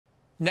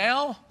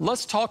Now,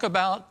 let's talk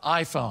about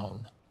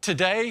iPhone.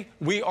 Today,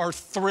 we are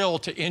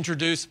thrilled to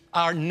introduce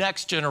our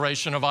next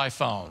generation of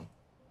iPhone.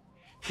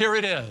 Here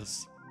it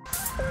is.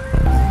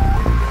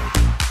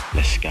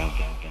 Let's go.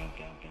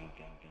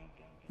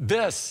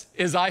 This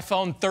is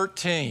iPhone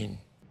 13.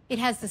 It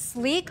has the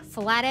sleek,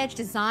 flat-edge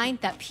design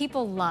that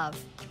people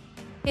love.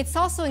 It's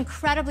also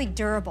incredibly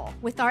durable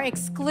with our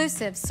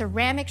exclusive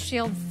ceramic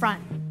shield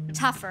front,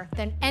 tougher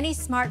than any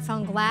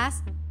smartphone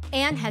glass,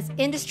 and has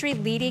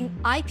industry-leading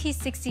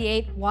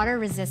IP68 water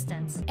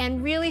resistance,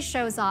 and really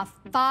shows off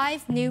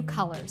 5 new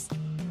colors: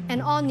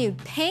 an all-new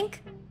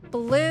pink,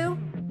 blue,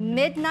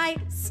 midnight,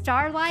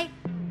 starlight,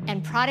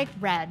 and product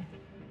red.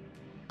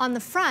 On the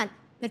front,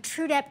 the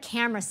TrueDepth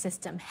camera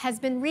system has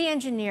been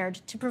re-engineered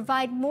to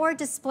provide more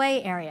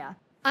display area.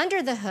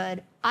 Under the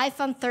hood,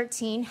 iPhone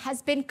 13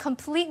 has been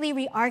completely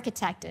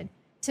re-architected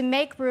to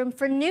make room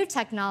for new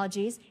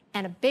technologies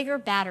and a bigger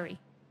battery.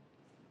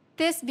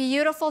 This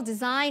beautiful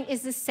design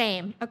is the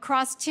same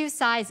across 2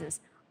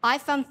 sizes,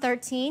 iPhone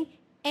 13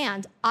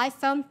 and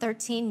iPhone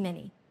 13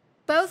 mini.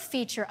 Both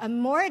feature a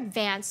more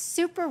advanced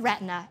Super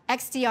Retina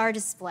XDR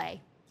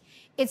display.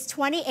 It's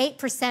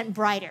 28%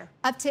 brighter,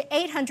 up to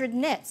 800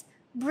 nits,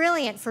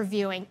 brilliant for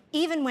viewing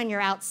even when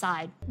you're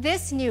outside.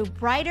 This new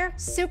brighter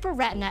Super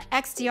Retina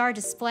XDR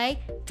display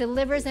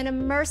delivers an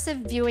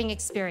immersive viewing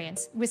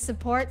experience with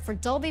support for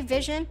Dolby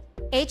Vision,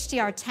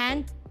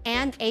 HDR10,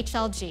 and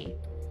HLG.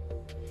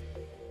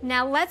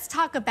 Now let's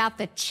talk about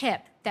the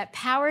chip that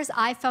powers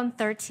iPhone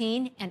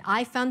 13 and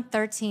iPhone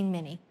 13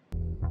 mini.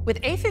 With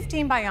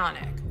A15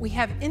 Bionic, we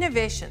have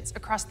innovations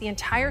across the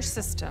entire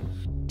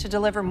system to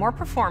deliver more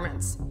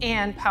performance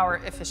and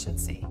power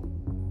efficiency.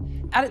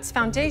 At its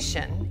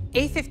foundation,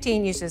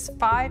 A15 uses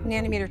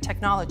 5nm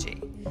technology,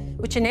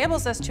 which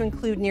enables us to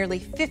include nearly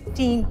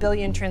 15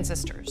 billion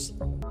transistors,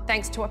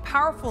 thanks to a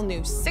powerful new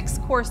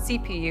 6-core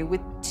CPU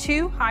with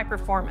 2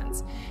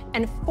 high-performance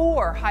and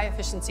 4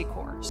 high-efficiency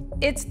cores.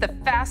 It's the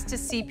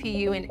fastest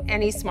CPU in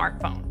any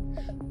smartphone,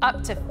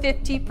 up to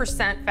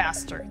 50%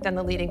 faster than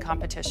the leading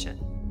competition.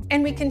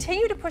 And we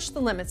continue to push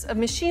the limits of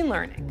machine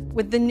learning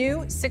with the new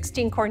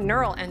 16-core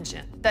neural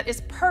engine that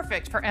is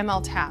perfect for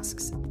ML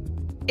tasks.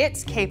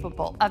 It's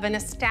capable of an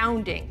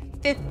astounding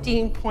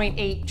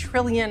 15.8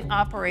 trillion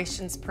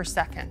operations per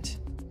second.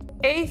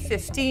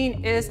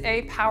 A15 is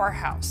a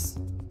powerhouse.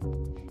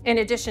 In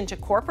addition to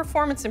core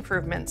performance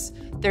improvements,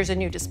 there's a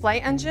new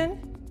display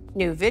engine,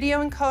 new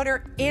video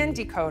encoder and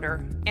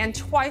decoder, and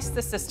twice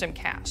the system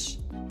cache.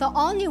 The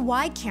all-new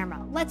wide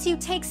camera lets you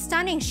take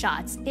stunning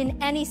shots in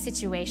any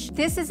situation.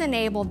 This is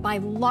enabled by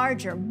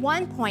larger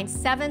 1.7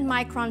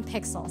 micron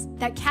pixels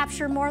that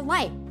capture more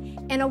light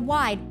and a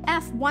wide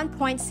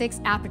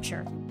f1.6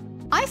 aperture.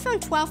 iPhone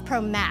 12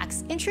 Pro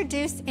Max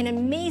introduced an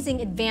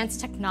amazing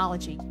advanced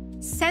technology,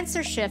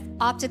 sensor shift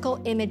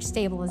optical image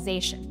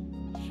stabilization.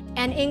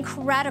 And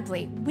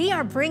incredibly, we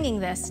are bringing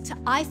this to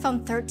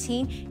iPhone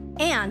 13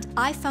 and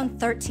iPhone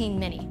 13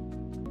 mini.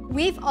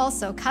 We've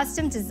also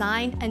custom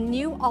designed a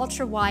new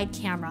ultra-wide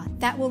camera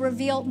that will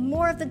reveal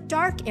more of the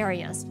dark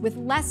areas with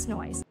less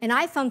noise. And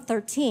iPhone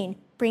 13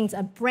 brings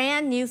a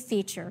brand new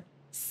feature,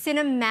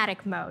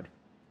 cinematic mode.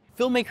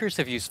 Filmmakers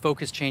have used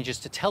focus changes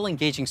to tell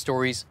engaging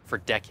stories for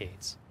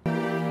decades.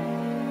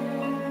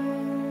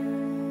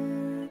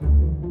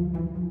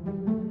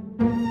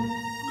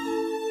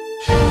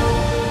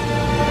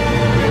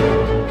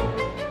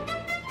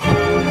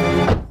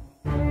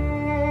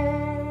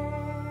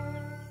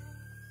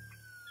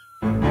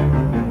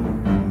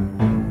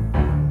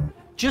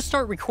 Just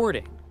start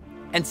recording,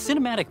 and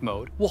cinematic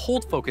mode will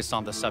hold focus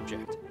on the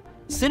subject.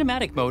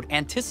 Cinematic mode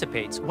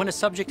anticipates when a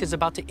subject is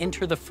about to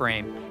enter the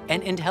frame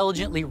and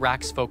intelligently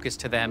racks focus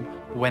to them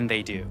when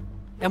they do.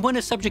 And when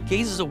a subject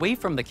gazes away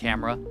from the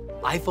camera,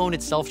 iPhone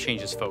itself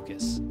changes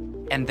focus,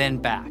 and then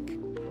back.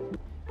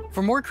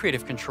 For more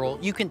creative control,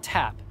 you can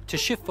tap to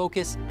shift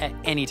focus at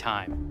any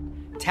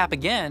time. Tap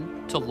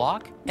again to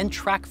lock and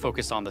track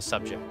focus on the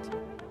subject.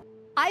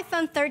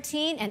 iPhone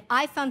 13 and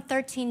iPhone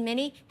 13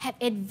 mini have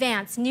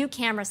advanced new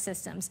camera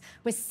systems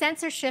with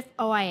sensor shift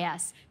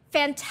OIS,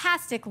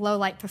 fantastic low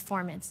light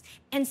performance,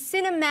 and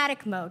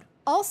cinematic mode,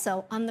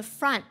 also on the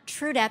front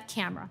TrueDepth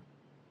camera.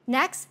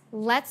 Next,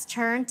 let's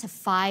turn to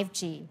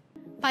 5G.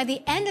 By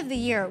the end of the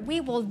year, we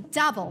will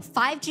double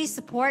 5G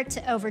support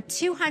to over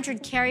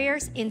 200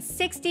 carriers in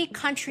 60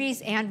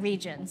 countries and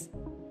regions.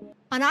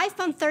 On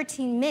iPhone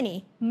 13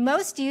 mini,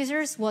 most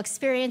users will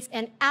experience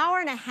an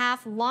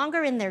hour-and-a-half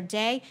longer in their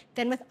day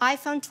than with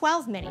iPhone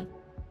 12 mini.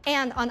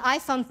 And on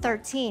iPhone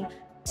 13,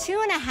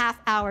 2.5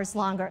 hours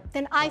longer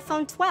than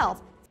iPhone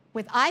 12.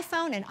 With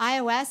iPhone and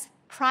iOS,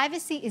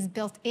 privacy is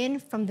built in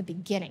from the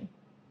beginning.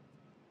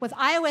 With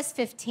iOS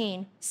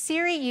 15,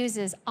 Siri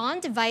uses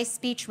on-device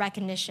speech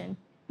recognition,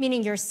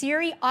 meaning your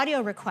Siri audio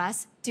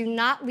requests do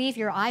not leave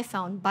your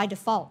iPhone by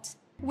default.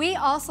 We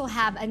also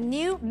have a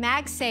new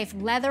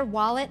MagSafe leather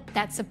wallet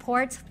that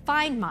supports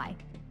Find My.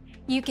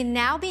 You can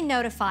now be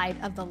notified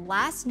of the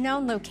last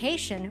known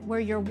location where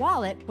your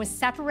wallet was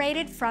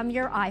separated from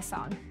your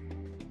iPhone.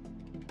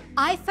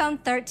 iPhone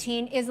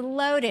 13 is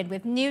loaded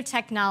with new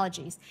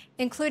technologies,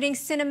 including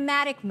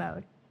cinematic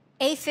mode,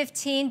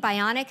 A15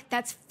 Bionic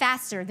that's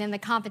faster than the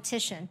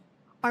competition,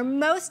 our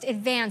most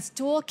advanced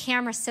dual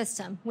camera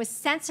system with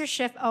sensor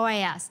shift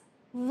OIS,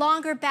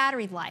 longer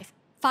battery life,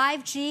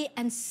 5G,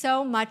 and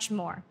so much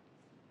more.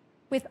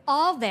 With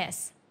all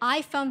this,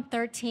 iPhone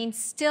 13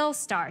 still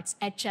starts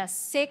at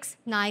just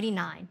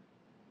 $699.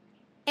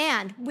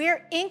 And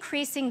we're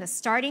increasing the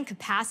starting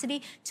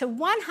capacity to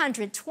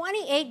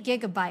 128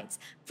 gigabytes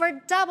for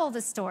double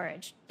the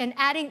storage and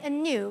adding a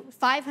new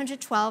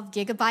 512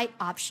 gigabyte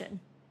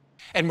option.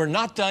 And we're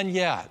not done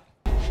yet.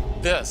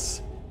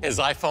 This is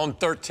iPhone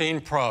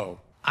 13 Pro.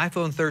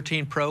 iPhone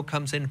 13 Pro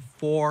comes in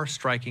 4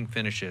 striking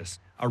finishes: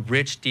 a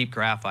rich, deep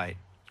graphite,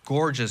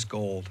 gorgeous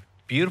gold,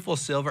 beautiful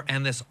silver,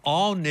 and this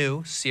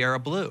all-new Sierra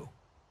Blue.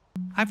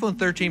 iPhone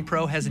 13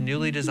 Pro has a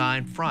newly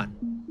designed front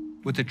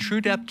with a true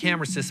depth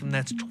camera system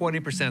that's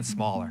 20%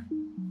 smaller.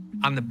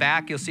 On the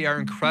back, you'll see our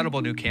incredible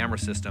new camera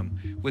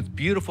system with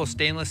beautiful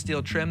stainless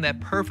steel trim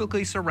that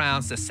perfectly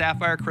surrounds the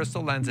sapphire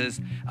crystal lenses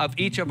of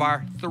each of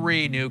our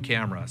 3 new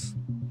cameras.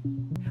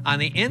 On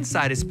the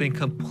inside, it's been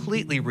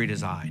completely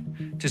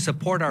redesigned to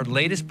support our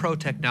latest Pro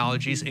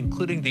technologies,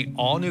 including the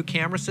all-new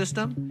camera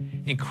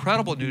system,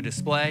 incredible new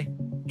display,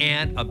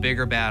 and a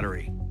bigger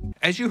battery.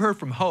 As you heard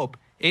from Hope,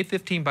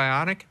 A15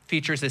 Bionic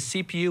features a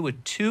CPU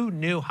with 2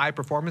 new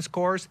high-performance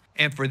cores,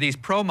 and for these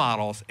Pro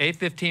models,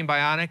 A15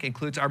 Bionic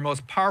includes our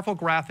most powerful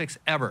graphics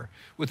ever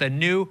with a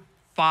new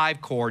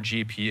 5-core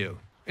GPU.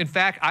 In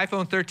fact,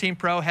 iPhone 13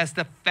 Pro has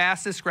the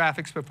fastest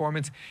graphics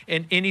performance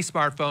in any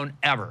smartphone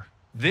ever.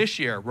 This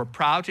year, we're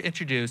proud to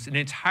introduce an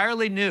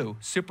entirely new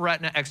Super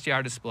Retina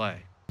XDR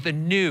display. With a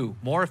new,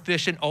 more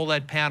efficient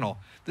OLED panel,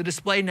 the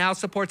display now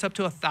supports up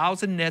to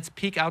 1,000 nits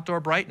peak outdoor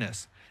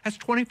brightness. That's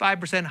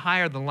 25%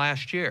 higher than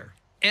last year.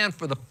 And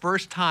for the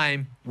first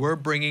time, we're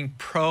bringing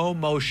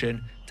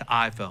ProMotion to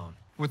iPhone.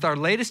 With our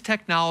latest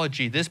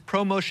technology, this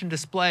ProMotion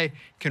display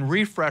can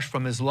refresh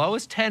from as low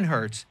as 10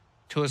 Hz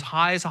to as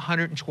high as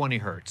 120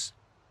 Hz.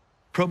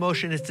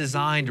 ProMotion is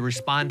designed to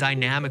respond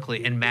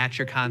dynamically and match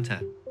your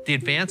content. The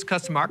advanced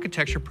custom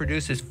architecture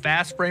produces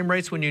fast frame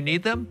rates when you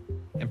need them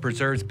and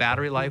preserves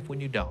battery life when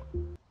you don't.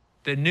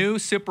 The new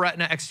Super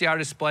Retina XDR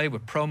display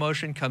with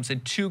ProMotion comes in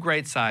 2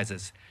 great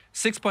sizes,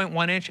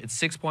 6.1 inch and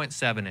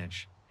 6.7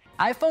 inch.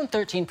 iPhone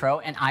 13 Pro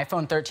and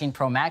iPhone 13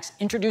 Pro Max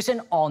introduce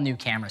an all-new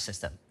camera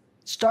system,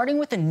 starting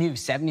with a new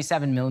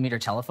 77mm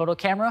telephoto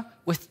camera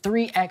with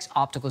 3x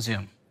optical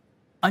zoom,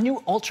 a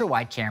new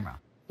ultra-wide camera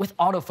with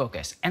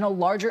autofocus and a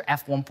larger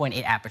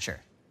f1.8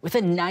 aperture with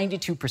a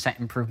 92%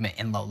 improvement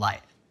in low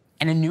light,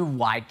 and a new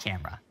wide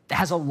camera that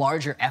has a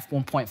larger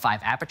f1.5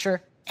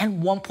 aperture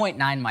and 1.9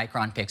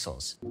 micron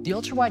pixels. The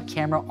ultra-wide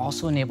camera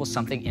also enables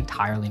something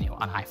entirely new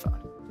on iPhone: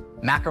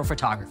 macro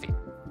photography.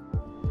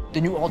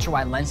 The new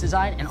ultra-wide lens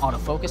design and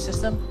autofocus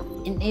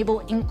system enable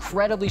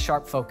incredibly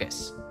sharp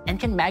focus and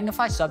can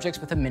magnify subjects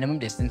with a minimum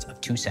distance of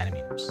 2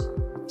 centimeters.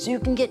 So you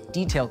can get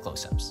detailed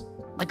close-ups,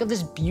 like of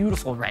this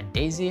beautiful red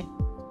daisy,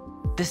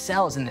 the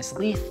cells in this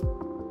leaf,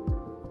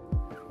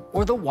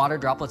 or the water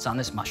droplets on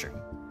this mushroom.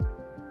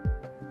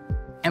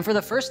 And for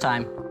the first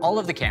time, all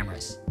of the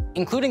cameras,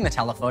 including the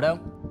telephoto,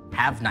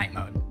 have night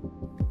mode,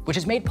 which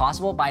is made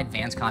possible by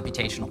advanced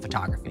computational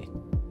photography.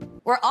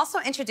 We're also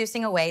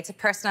introducing a way to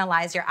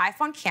personalize your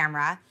iPhone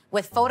camera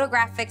with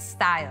photographic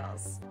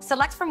styles.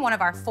 Select from one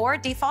of our 4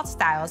 default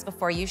styles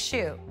before you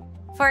shoot.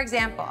 For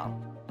example,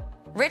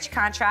 rich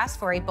contrast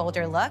for a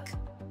bolder look,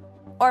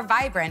 or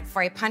vibrant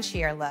for a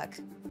punchier look.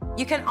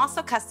 You can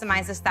also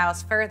customize the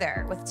styles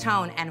further with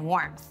tone and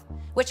warmth,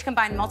 which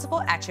combine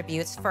multiple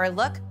attributes for a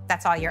look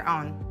that's all your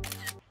own.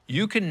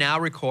 You can now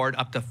record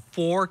up to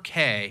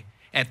 4K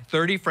at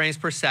 30 frames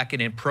per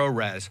second in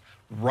ProRes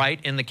right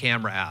in the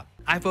camera app.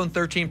 iPhone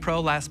 13 Pro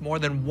lasts more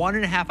than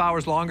 1.5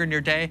 hours longer in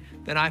your day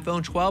than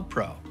iPhone 12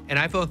 Pro. And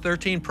iPhone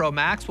 13 Pro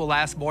Max will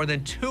last more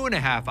than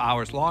 2.5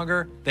 hours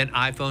longer than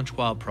iPhone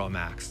 12 Pro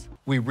Max.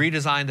 We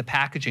redesigned the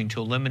packaging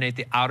to eliminate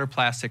the outer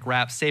plastic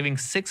wrap, saving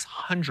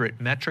 600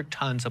 metric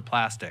tons of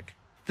plastic.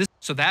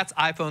 So that's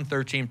iPhone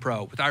 13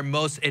 Pro with our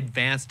most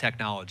advanced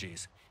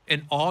technologies.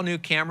 An all-new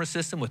camera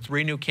system with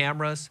 3 new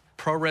cameras,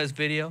 ProRes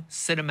video,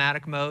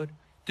 cinematic mode,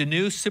 the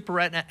new Super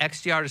Retina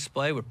XDR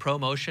display with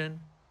ProMotion,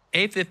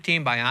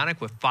 A15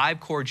 Bionic with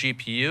 5-core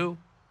GPU,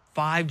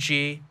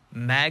 5G,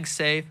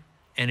 MagSafe,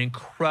 and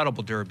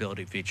incredible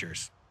durability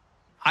features.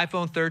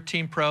 iPhone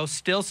 13 Pro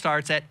still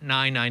starts at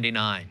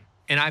 $999,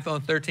 and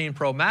iPhone 13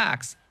 Pro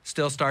Max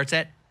still starts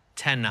at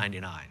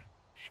 $1099.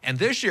 And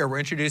this year, we're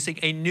introducing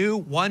a new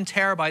 1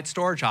 terabyte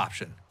storage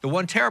option. The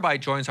 1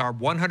 terabyte joins our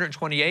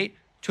 128,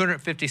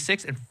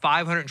 256, and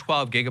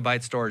 512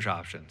 gigabyte storage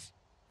options.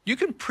 You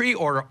can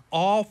pre-order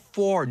all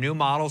 4 new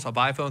models of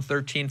iPhone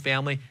 13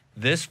 family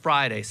this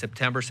Friday,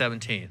 September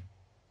 17th,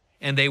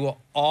 and they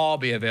will all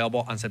be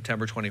available on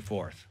September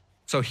 24th.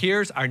 So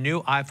here's our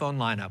new iPhone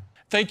lineup.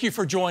 Thank you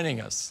for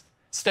joining us.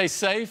 Stay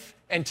safe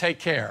and take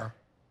care.